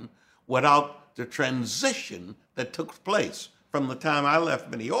happened without the transition that took place from the time I left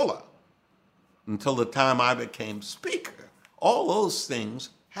Mineola until the time I became Speaker. All those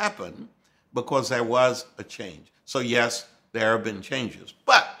things happened because there was a change. So yes, there have been changes,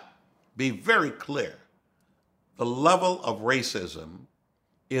 but be very clear. The level of racism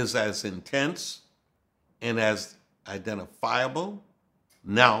is as intense and as identifiable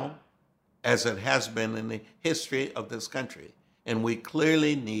now as it has been in the history of this country. And we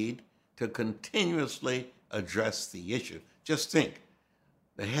clearly need to continuously address the issue. Just think,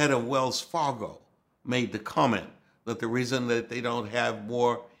 the head of Wells Fargo made the comment that the reason that they don't have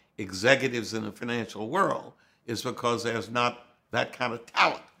more executives in the financial world is because there's not that kind of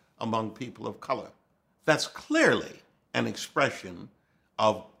talent among people of color. That's clearly an expression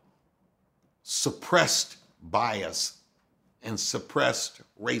of suppressed bias and suppressed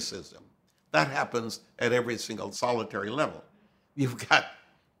racism. That happens at every single solitary level. You've got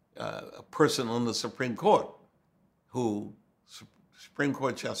a person on the Supreme Court Supreme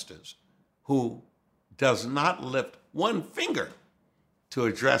Court Justice, who does not lift one finger to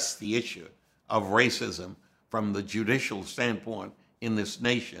address the issue of racism from the judicial standpoint in this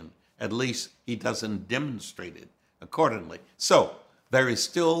nation. At least he doesn't demonstrate it accordingly. So there is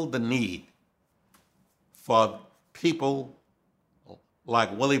still the need for people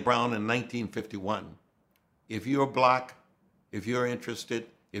like Willie Brown in 1951. If you're Black, if you're interested,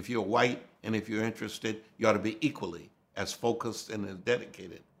 if you're white, and if you're interested, you ought to be equally as focused and as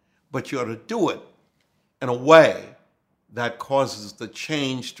dedicated. But you ought to do it in a way that causes the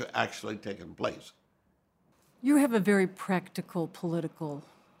change to actually take place. You have a very practical political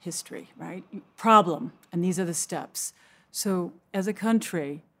history, right? Problem, and these are the steps. So as a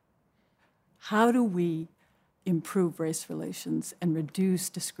country, how do we improve race relations and reduce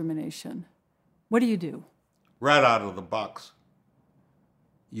discrimination? What do you do? Right out of the box,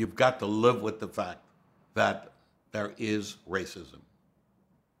 you've got to live with the fact that there is racism,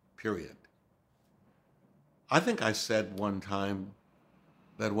 period. I think I said one time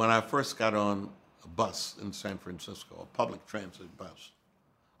that when I first got on a bus in San Francisco, a public transit bus,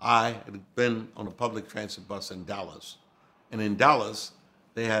 I had been on a public transit bus in Dallas. And in Dallas,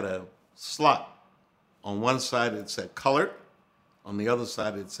 they had a slot. On one side it said colored, on the other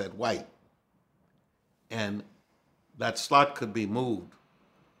side it said white. And that slot could be moved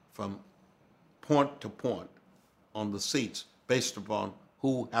from point to point on the seats based upon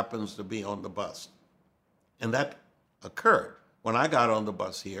who happens to be on the bus. And that occurred. When I got on the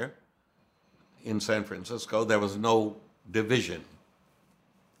bus here in San Francisco, there was no division.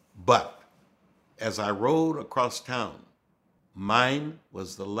 But as I rode across town, mine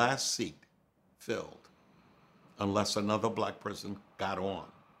was the last seat filled unless another Black person got on.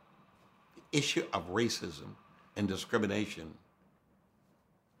 The issue of racism and discrimination,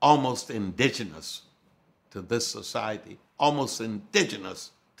 almost indigenous to this society, almost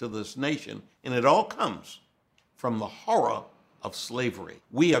indigenous to this nation, and it all comes from the horror of slavery.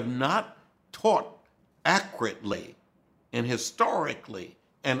 We have not taught accurately and historically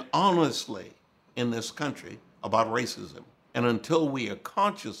and honestly in this country about racism. And until we are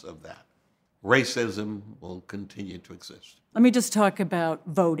conscious of that, racism will continue to exist. Let me just talk about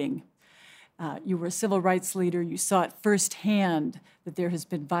voting. You were a civil rights leader. You saw it firsthand that there has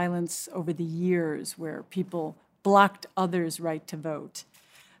been violence over the years where people blocked others' right to vote.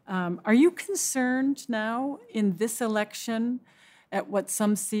 Are you concerned now in this election at what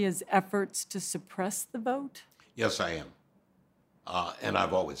some see as efforts to suppress the vote? Yes, I am. And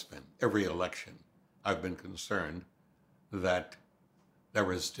I've always been. Every election, I've been concerned that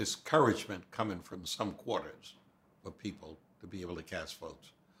there is discouragement coming from some quarters for people to be able to cast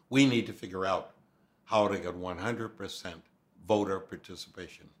votes. We need to figure out how to get 100% voter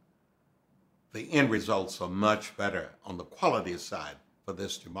participation. The end results are much better on the quality side for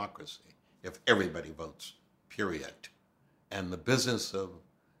this democracy if everybody votes, period. And the business of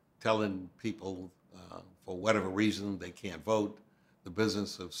telling people for whatever reason they can't vote, the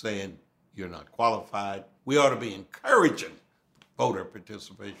business of saying you're not qualified, we ought to be encouraging voter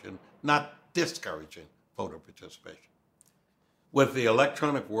participation, not discouraging voter participation. With the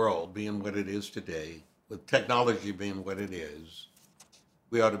electronic world being what it is today, with technology being what it is,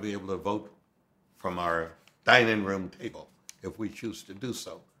 we ought to be able to vote from our dining room table if we choose to do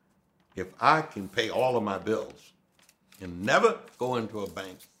so. If I can pay all of my bills and never go into a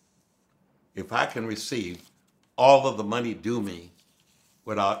bank, if I can receive all of the money due me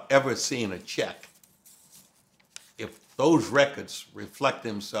without ever seeing a check, if those records reflect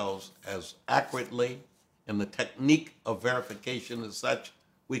themselves as accurately and the technique of verification is such,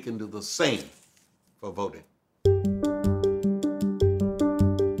 we can do the same for voting.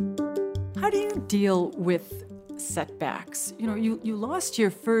 How do you deal with setbacks? You know, you lost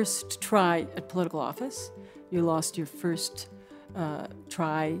your first try at political office. You lost your first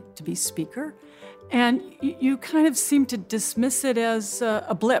try to be speaker. And you kind of seem to dismiss it as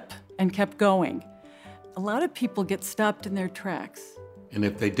a blip and kept going. A lot of people get stopped in their tracks. And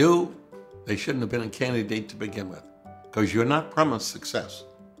if they do, they shouldn't have been a candidate to begin with, because you're not promised success.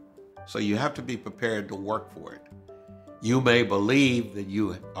 So you have to be prepared to work for it. You may believe that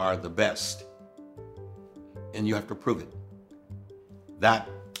you are the best, and you have to prove it. That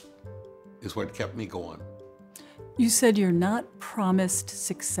is what kept me going. You said you're not promised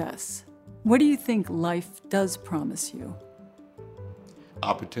success. What do you think life does promise you?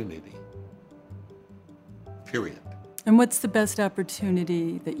 Opportunity. Period. And what's the best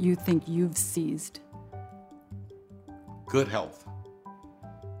opportunity that you think you've seized? Good health.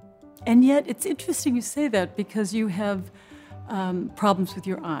 And yet, it's interesting you say that because you have problems with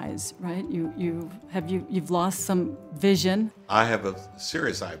your eyes, right? You've lost some vision. I have a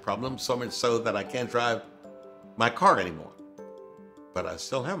serious eye problem, so much so that I can't drive my car anymore. But I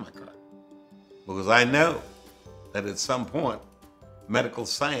still have my car. Because I know that at some point, medical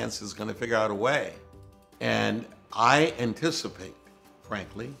science is going to figure out a way. And I anticipate,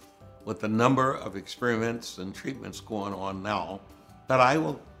 frankly, with the number of experiments and treatments going on now, that I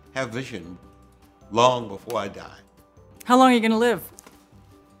will have vision long before I die. How long are you going to live?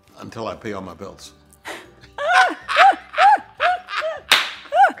 Until I pay all my bills.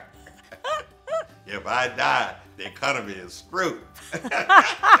 If I die, the economy is screwed.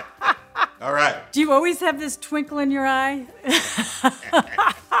 All right. Do you always have this twinkle in your eye?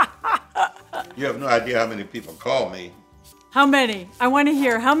 You have no idea how many people call me. How many? I want to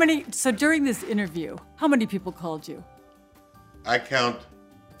hear. How many? So during this interview, how many people called you? I count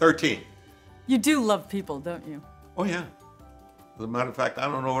 13. You do love people, don't you? Oh, yeah. As a matter of fact, I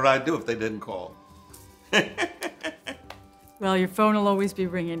don't know what I'd do if they didn't call. Well, your phone will always be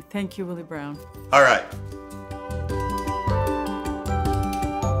ringing. Thank you, Willie Brown. All right.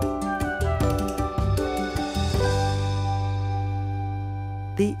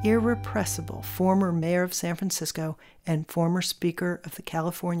 The irrepressible former mayor of San Francisco and former Speaker of the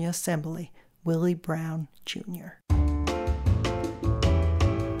California Assembly, Willie Brown, Jr.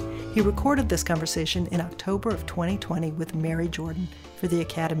 He recorded this conversation in October of 2020 with Mary Jordan for the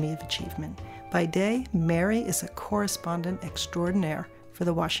Academy of Achievement. By day, Mary is a correspondent extraordinaire for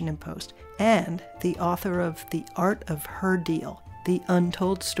the Washington Post and the author of The Art of Her Deal, the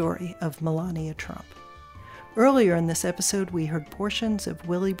untold story of Melania Trump. Earlier in this episode, we heard portions of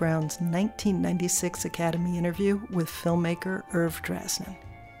Willie Brown's 1996 Academy interview with filmmaker Irv Drasnin.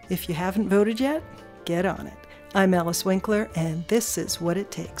 If you haven't voted yet, get on it. I'm Alice Winkler, and this is What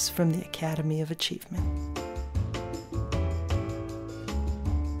It Takes from the Academy of Achievement.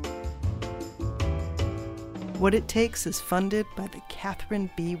 What It Takes is funded by the Catherine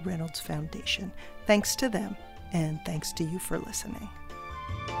B. Reynolds Foundation. Thanks to them, and thanks to you for listening.